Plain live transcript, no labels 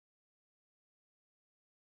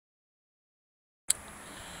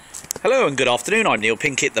Hello and good afternoon, I'm Neil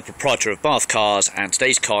Pinkett, the proprietor of Bath Cars, and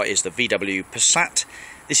today's car is the VW Passat.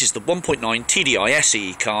 This is the 1.9 TDI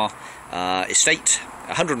SE car, estate,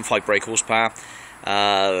 105 brake horsepower,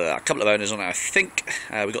 a couple of owners on it I think.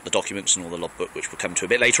 We've got the documents and all the logbook, which we'll come to a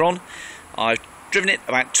bit later on. I've driven it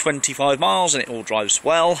about 25 miles and it all drives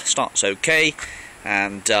well, starts okay.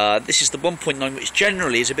 And this is the 1.9, which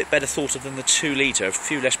generally is a bit better thought of than the 2 litre. A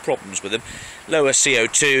few less problems with them, lower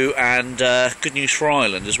CO2, and good news for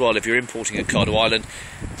Ireland as well. If you're importing a car to Ireland,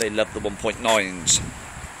 they love the 1.9s.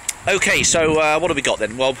 Okay, so what have we got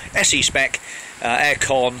then? Well, SE spec,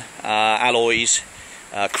 aircon, alloys,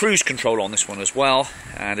 cruise control on this one as well,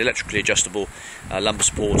 and electrically adjustable lumbar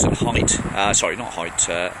support and height. Sorry, not height.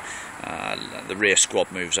 The rear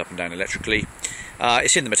squad moves up and down electrically.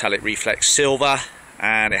 It's in the metallic reflex silver,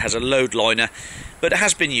 and it has a load liner, but it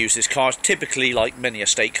has been used. This car, typically like many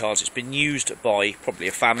estate cars, it's been used by probably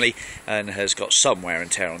a family and has got some wear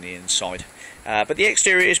and tear on the inside. But the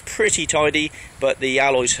exterior is pretty tidy, but the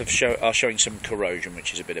alloys are showing some corrosion,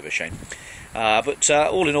 which is a bit of a shame. But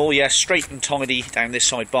all in all, yes, straight and tidy down this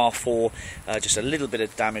side, bar 4. Just a little bit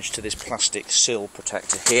of damage to this plastic sill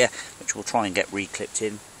protector here, which we'll try and get reclipped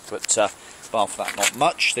in, but bar for that, not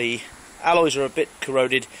much. The alloys are a bit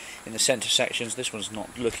corroded in the centre sections. This one's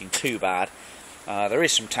not looking too bad. There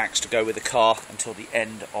is some tax to go with the car until the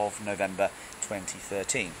end of November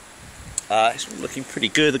 2013. It's looking pretty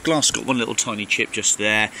good. The glass got one little tiny chip just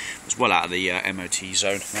there. It's well out of the MOT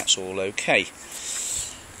zone. That's all okay.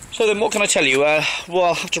 So then, what can I tell you? Well,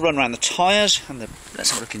 I'll have to run around the tyres, and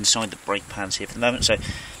let's have a look inside the brake pads here for the moment. So,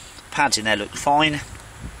 pads in there look fine.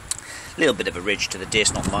 A little bit of a ridge to the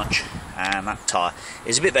disc, not much, and that tyre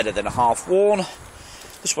is a bit better than a half worn.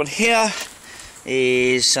 This one here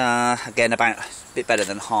is again about a bit better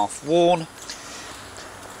than half worn.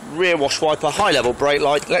 Rear wash wiper, high level brake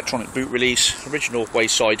light, electronic boot release, original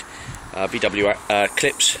wayside VW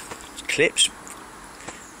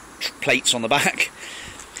plates on the back.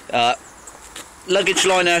 Luggage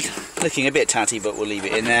liner looking a bit tatty, but we'll leave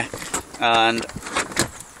it in there. And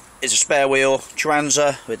it's a spare wheel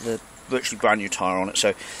Turanza with the virtually brand new tyre on it, so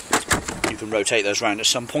you can rotate those around at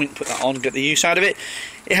some point, put that on, get the use out of it.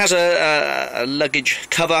 It has a luggage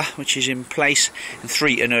cover which is in place, and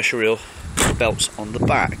 3 inertia wheel belts on the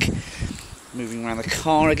back. Moving around the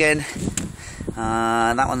car again,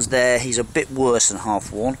 that one's there. He's a bit worse than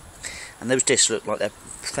half worn, and those discs look like they're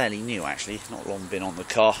fairly new actually, not long been on the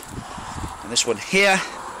car. And this one here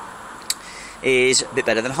is a bit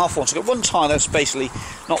better than half worn. So I've got one tyre that's basically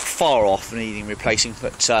not far off needing replacing,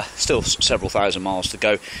 but still several thousand miles to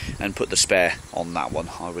go, and put the spare on that one.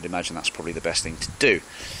 I would imagine that's probably the best thing to do.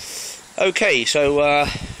 Okay, so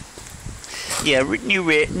yeah, new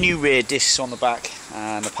rear discs on the back,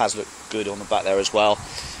 and the pads look good on the back there as well,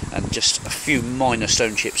 and just a few minor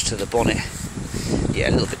stone chips to the bonnet. Yeah,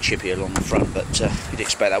 a little bit chippy along the front, but you'd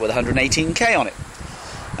expect that with 118k on it.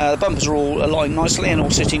 The bumpers are all aligned nicely and all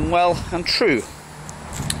sitting well and true.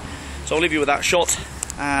 So I'll leave you with that shot,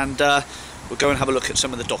 and we'll go and have a look at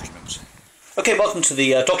some of the documents. Okay, welcome to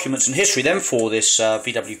the documents and history then for this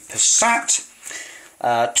VW Passat.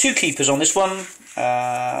 2 keepers on this one.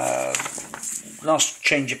 Last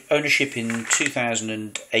change of ownership in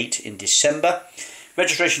 2008 in December.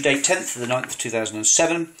 Registration date 10th of the 9th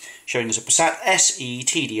 2007, showing us a Passat SE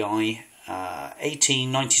TDI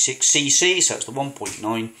 1896cc, so it's the 1.9,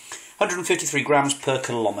 153 grams per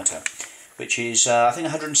kilometre, which is I think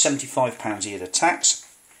 £175 a year to tax.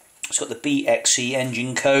 It's got the BXE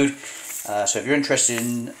engine code, so if you're interested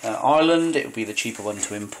in Ireland, it would be the cheaper one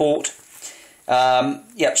to import.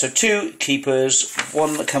 Yep, so 2 keepers,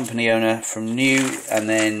 1 company owner from new, and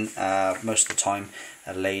then most of the time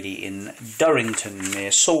a lady in Durrington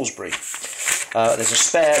near Salisbury. There's a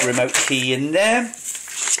spare remote key in there.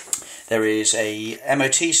 There is a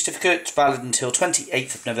MOT certificate valid until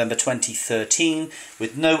 28th of November 2013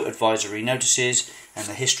 with no advisory notices, and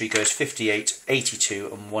the history goes 58, 82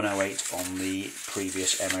 and 108 on the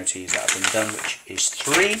previous MOTs that have been done, which is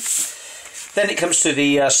 3. Then it comes to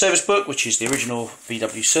the service book, which is the original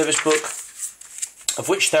VW service book, of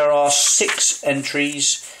which there are 6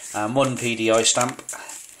 entries and 1 PDI stamp.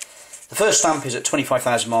 The first stamp is at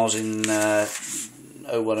 25,000 miles in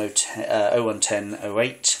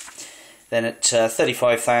 0110-08. Then at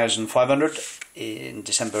 35,500 in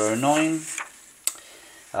December 09,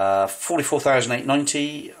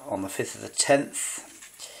 44,890 on the 5th of the 10th,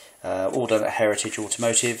 all done at Heritage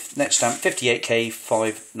Automotive. Next stamp 58k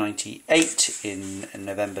 598 in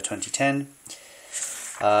November 2010,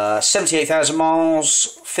 78,000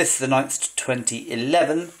 miles, 5th of the 9th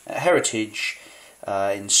 2011 at Heritage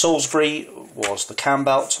in Salisbury was the cam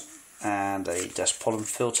belt. and a dust pollen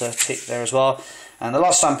filter tick there as well. And the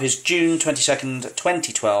last stamp is June 22nd,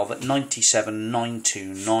 2012 at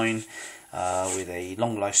 97929 with a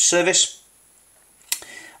long life service.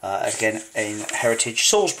 Again in Heritage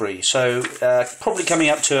Salisbury, so probably coming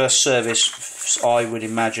up to a service, I would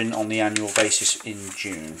imagine, on the annual basis in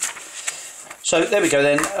June. So there we go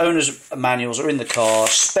then, owner's manuals are in the car,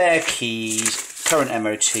 spare keys, current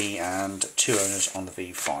MOT and 2 owners on the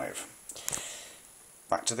V5.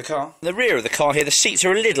 Back to the car. The rear of the car here, the seats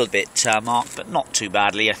are a little bit marked, but not too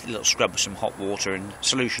badly. A little scrub with some hot water and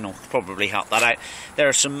solution will probably help that out. There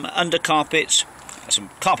are some under carpets, some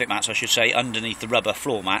carpet mats I should say, underneath the rubber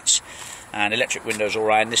floor mats, and electric windows all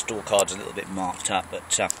round. This door card's a little bit marked up,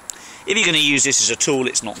 but if you're going to use this as a tool,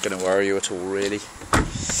 it's not going to worry you at all really.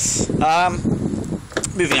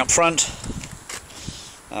 Moving up front,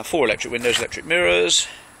 4 electric windows, electric mirrors.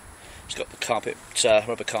 It's got the carpet,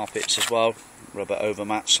 rubber carpets as well, rubber over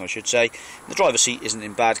mats I should say. The driver's seat isn't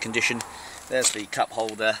in bad condition. There's the cup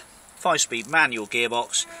holder, 5-speed manual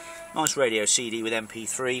gearbox, nice radio CD with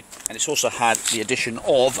MP3, and it's also had the addition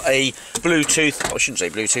of a Bluetooth, I shouldn't say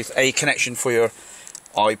Bluetooth, a connection for your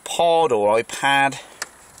iPod or iPad.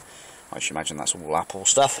 I should imagine that's all Apple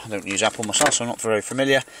stuff. I don't use Apple myself, so I'm not very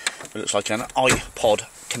familiar, but it looks like an iPod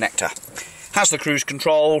connector. Has the cruise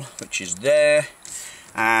control, which is there,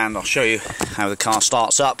 and I'll show you how the car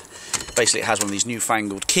starts up. Basically it has one of these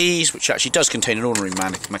newfangled keys, which actually does contain an ordinary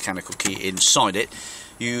mechanical key inside it.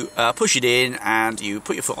 You push it in and you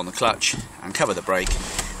put your foot on the clutch and cover the brake,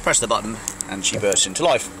 press the button and she bursts into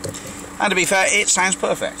life. And to be fair, it sounds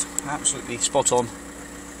perfect, absolutely spot on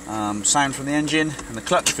sound from the engine, and the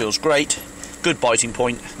clutch feels great, good biting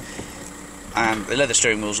point, and the leather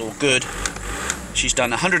steering wheel's all good. She's done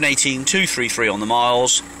 118,233 on the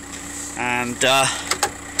miles, and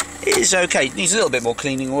it is okay. It needs a little bit more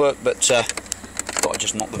cleaning work, but I thought I'd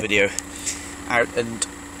just knock the video out and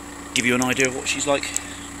give you an idea of what she's like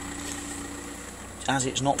as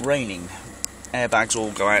it's not raining. Airbags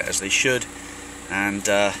all go out as they should, and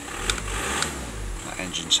that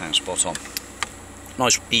engine sounds spot on.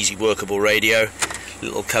 Nice easy workable radio,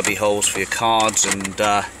 little cubby holes for your cards and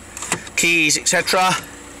keys etc,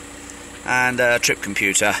 and a trip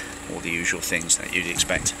computer, all the usual things that you'd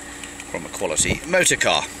expect from a quality motor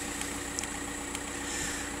car.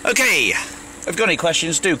 Okay, if you've got any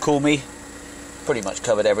questions, do call me. Pretty much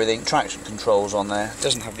covered everything. Traction controls on there.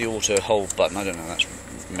 Doesn't have the auto hold button. I don't know, that's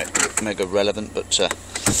mega relevant, but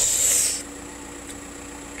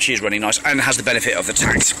she is running nice and has the benefit of the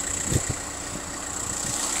tags.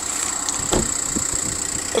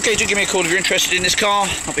 Okay, do give me a call if you're interested in this car.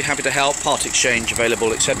 I'll be happy to help. Part exchange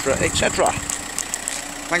available, etc, etc.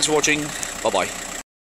 Thanks for watching. Bye bye.